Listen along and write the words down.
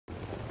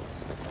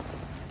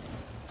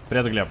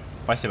Привет, Глеб.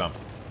 Спасибо.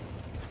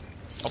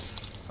 Оп,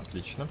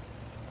 отлично.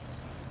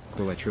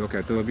 Кулачок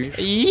отобишь.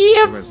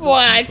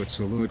 Ебать!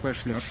 Поцелуй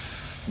пошлешь.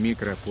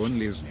 Микрофон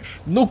лизнешь.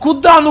 Ну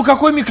куда? Ну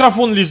какой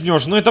микрофон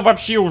лизнешь? Ну это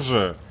вообще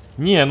уже...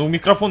 Не, ну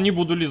микрофон не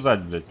буду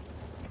лизать, блядь.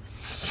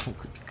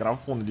 Сука,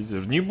 микрофон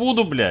лизнешь. Не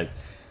буду, блядь.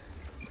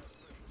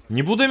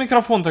 Не буду я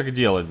микрофон так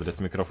делать, блядь,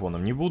 с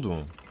микрофоном. Не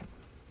буду.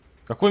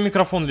 Какой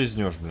микрофон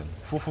лизнешь, блин?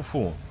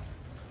 Фу-фу-фу.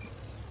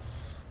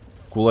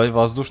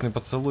 Воздушный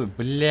поцелуй.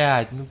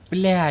 Блядь, ну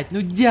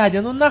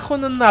дядя, ну нахуй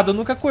нам надо.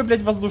 Ну какой,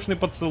 блядь, воздушный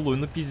поцелуй?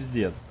 Ну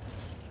пиздец.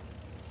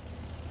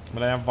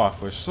 Бля, я в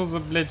ахуе. Что за,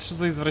 блядь, что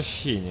за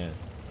извращение?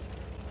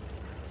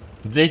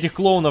 Для этих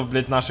клоунов,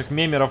 блядь, наших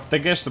мемеров в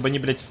ТГ, чтобы они,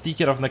 блядь,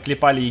 стикеров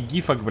наклепали и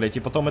гифок, блядь, и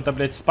потом это,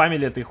 блядь,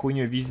 спамили этой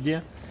хуйней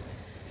везде.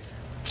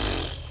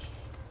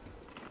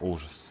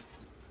 Ужас.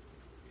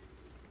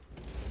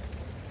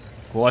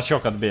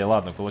 Кулачок отбей,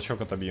 ладно,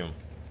 кулачок отобью.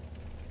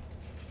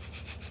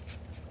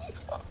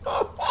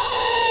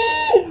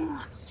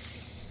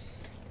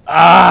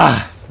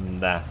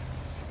 Да.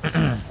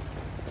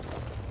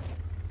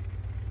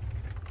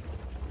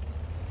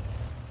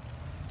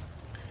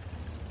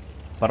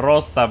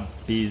 Просто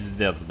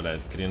пиздец,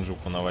 блядь,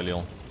 кринжуху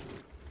навалил.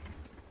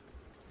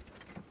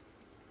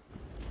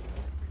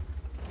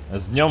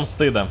 С днем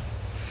стыда.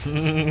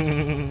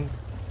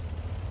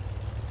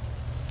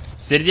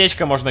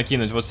 Сердечко можно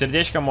кинуть. Вот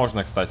сердечко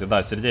можно, кстати.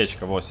 Да,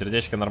 сердечко. Вот,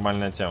 сердечко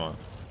нормальная тема.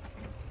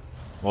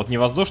 Вот не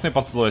воздушный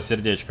поцелуй, а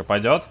сердечко.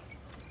 Пойдет?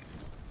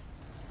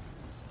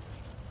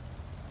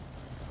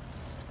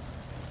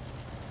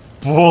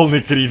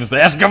 Полный кринж. Да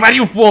я ж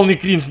говорю, полный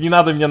кринж. Не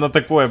надо мне на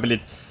такое,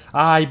 блядь.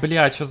 Ай,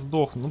 блядь, сейчас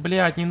сдохну. Ну,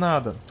 блядь, не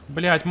надо.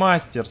 Блядь,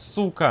 мастер,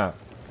 сука.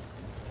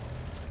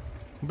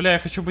 Бля, я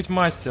хочу быть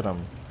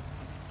мастером.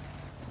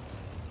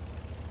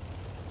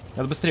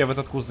 Надо быстрее в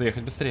этот куз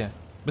заехать, быстрее.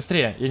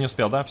 Быстрее. Я не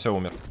успел, да? Все,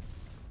 умер.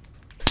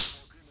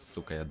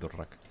 Сука, я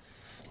дурак.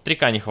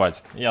 3К не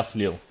хватит. Я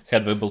слил.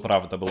 Хедвей был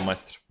прав, это был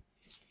мастер.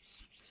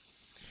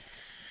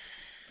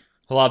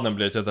 Ладно,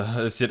 блядь,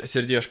 это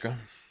сердечко.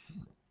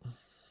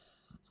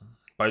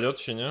 Пойдет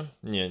еще,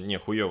 не? Не,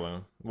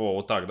 хуёвое. Во,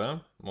 вот так,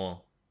 да?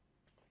 Во.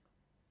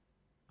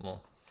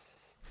 Во.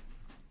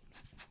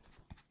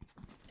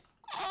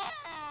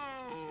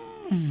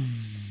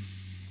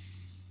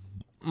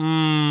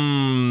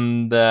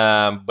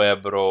 Да,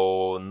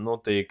 бебро. Ну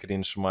ты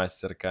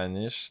кринж-мастер,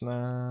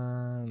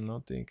 конечно.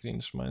 Ну ты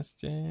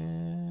кринж-мастер.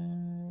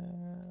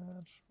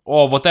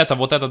 О, вот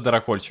этот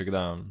дырокольчик,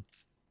 да.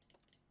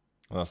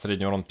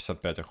 Средний урон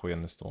 55,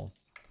 охуенный ствол.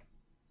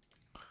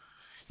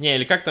 Не,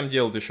 или как там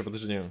делают еще,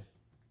 подожди.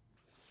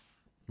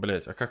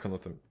 Блять, а как оно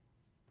там?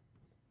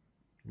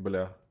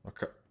 Бля, а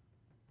как...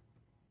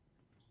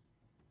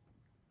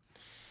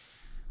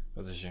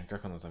 Подожди,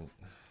 как оно там?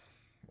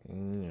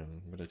 Не,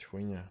 блять,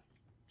 хуйня.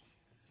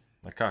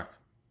 А как?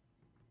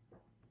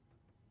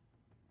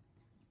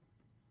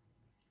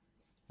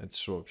 Это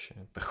что вообще?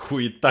 Это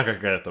хуета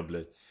какая-то,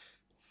 блядь.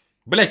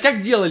 Блядь,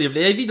 как делали,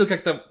 блядь? Я видел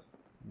как-то...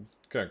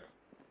 Как?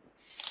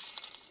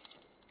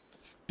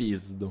 В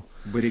пизду.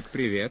 Барик,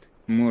 привет.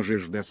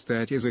 Можешь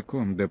достать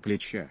языком до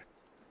плеча.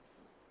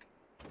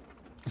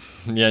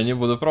 Я не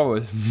буду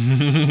пробовать.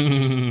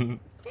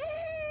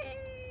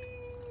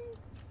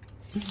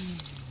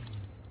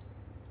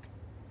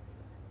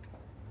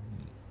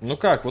 Ну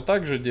как, вот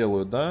так же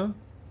делают, да?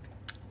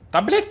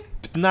 Да, блядь,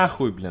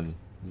 нахуй, блин.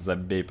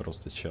 Забей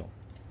просто, чел.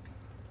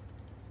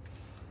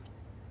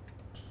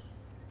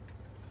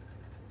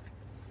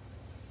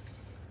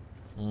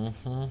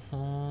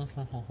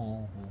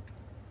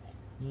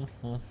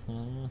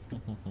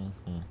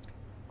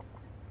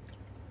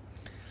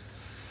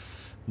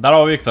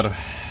 Здорово, Виктор.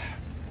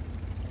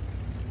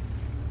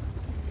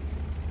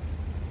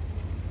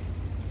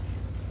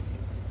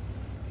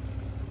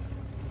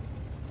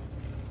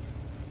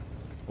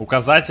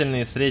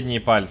 Указательные и средние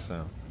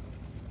пальцы.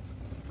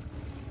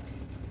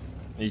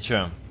 И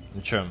чё?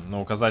 И чё?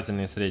 Ну,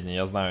 указательные и средние.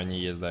 Я знаю, они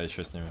есть, да,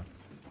 еще с ними.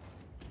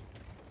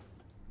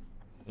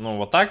 Ну,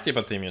 вот так,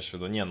 типа, ты имеешь в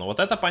виду? Не, ну вот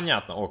это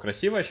понятно. О,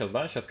 красивое сейчас,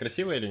 да? Сейчас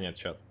красивое или нет,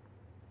 чат?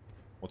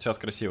 Вот сейчас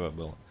красивое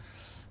было.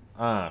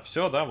 А,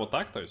 все, да, вот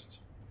так, то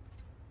есть?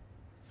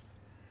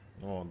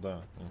 О,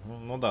 да. Угу.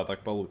 Ну да,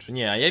 так получше.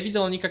 Не, а я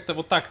видел, они как-то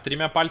вот так,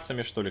 3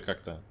 пальцами, что ли,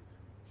 как-то.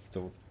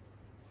 Это вот...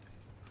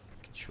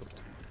 Черт.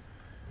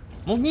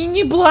 Ну,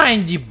 не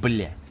блайнди,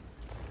 бля.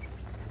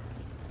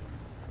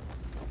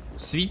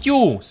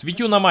 Светю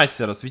на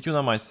мастера, светю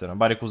на мастера.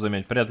 Барику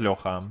заметь, привет,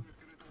 Леха.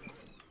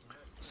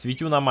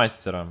 Светю на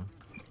мастера.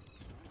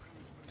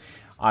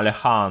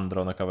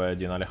 Алехандро на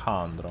КВ-1,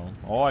 Алехандро.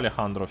 О,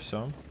 Алехандро,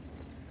 все.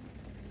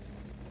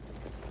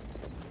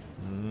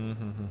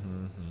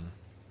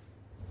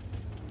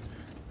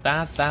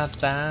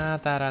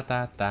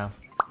 Та-та-та-та-та-та.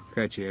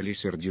 Хотели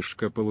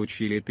сердечко,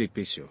 получили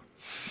пиписю.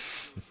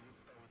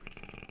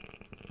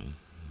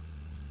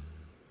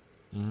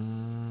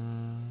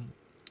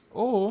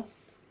 О.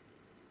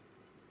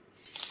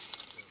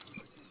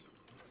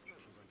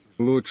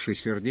 Лучше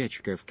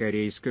сердечко в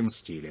корейском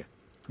стиле.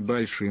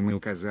 Большим и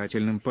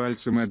указательным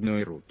пальцем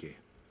одной руки.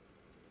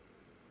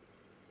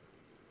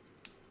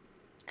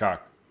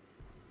 Как?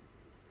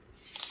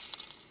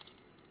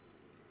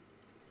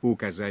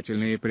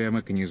 Указательные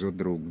прямо к низу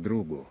друг к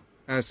другу,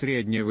 а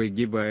средние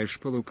выгибаешь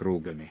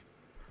полукругами.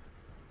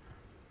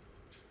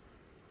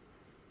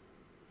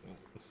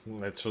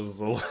 Это что за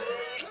зло?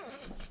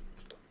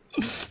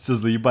 Все,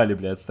 заебали,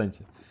 блядь,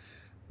 отстаньте.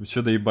 Вы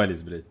что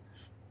доебались, блядь?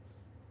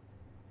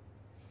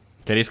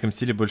 В корейском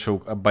стиле больше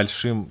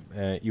большим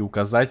и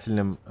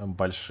указательным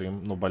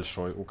большим, ну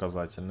большой,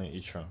 указательный,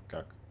 и чё,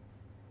 как?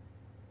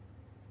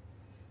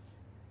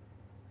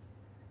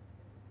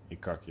 И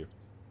как, ёпт?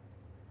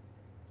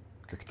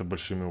 Как это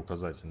большим и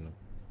указательным?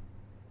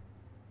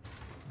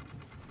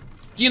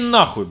 Иди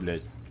нахуй,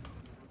 блядь!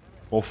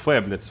 ОФ,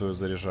 блядь, свою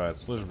заряжает,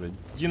 слышь, блядь?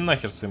 Иди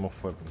нахер своим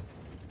ОФ, блядь.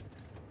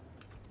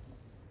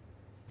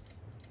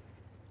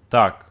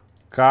 Так,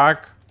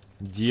 как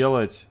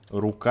делать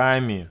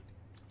руками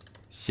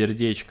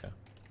сердечко?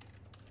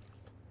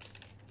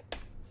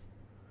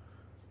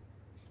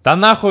 Да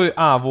нахуй...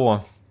 А,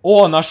 во.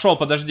 О, нашел,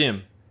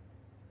 подожди.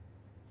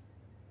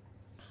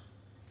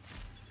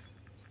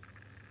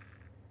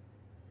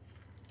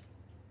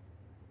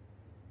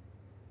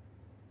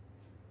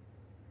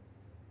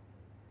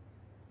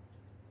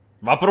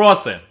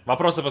 Вопросы.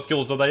 Вопросы по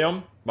скиллу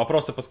задаем.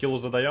 Вопросы по скиллу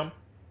задаем.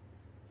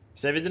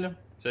 Все видели?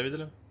 Все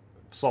видели?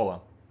 В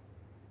соло.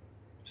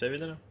 Все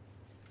видели?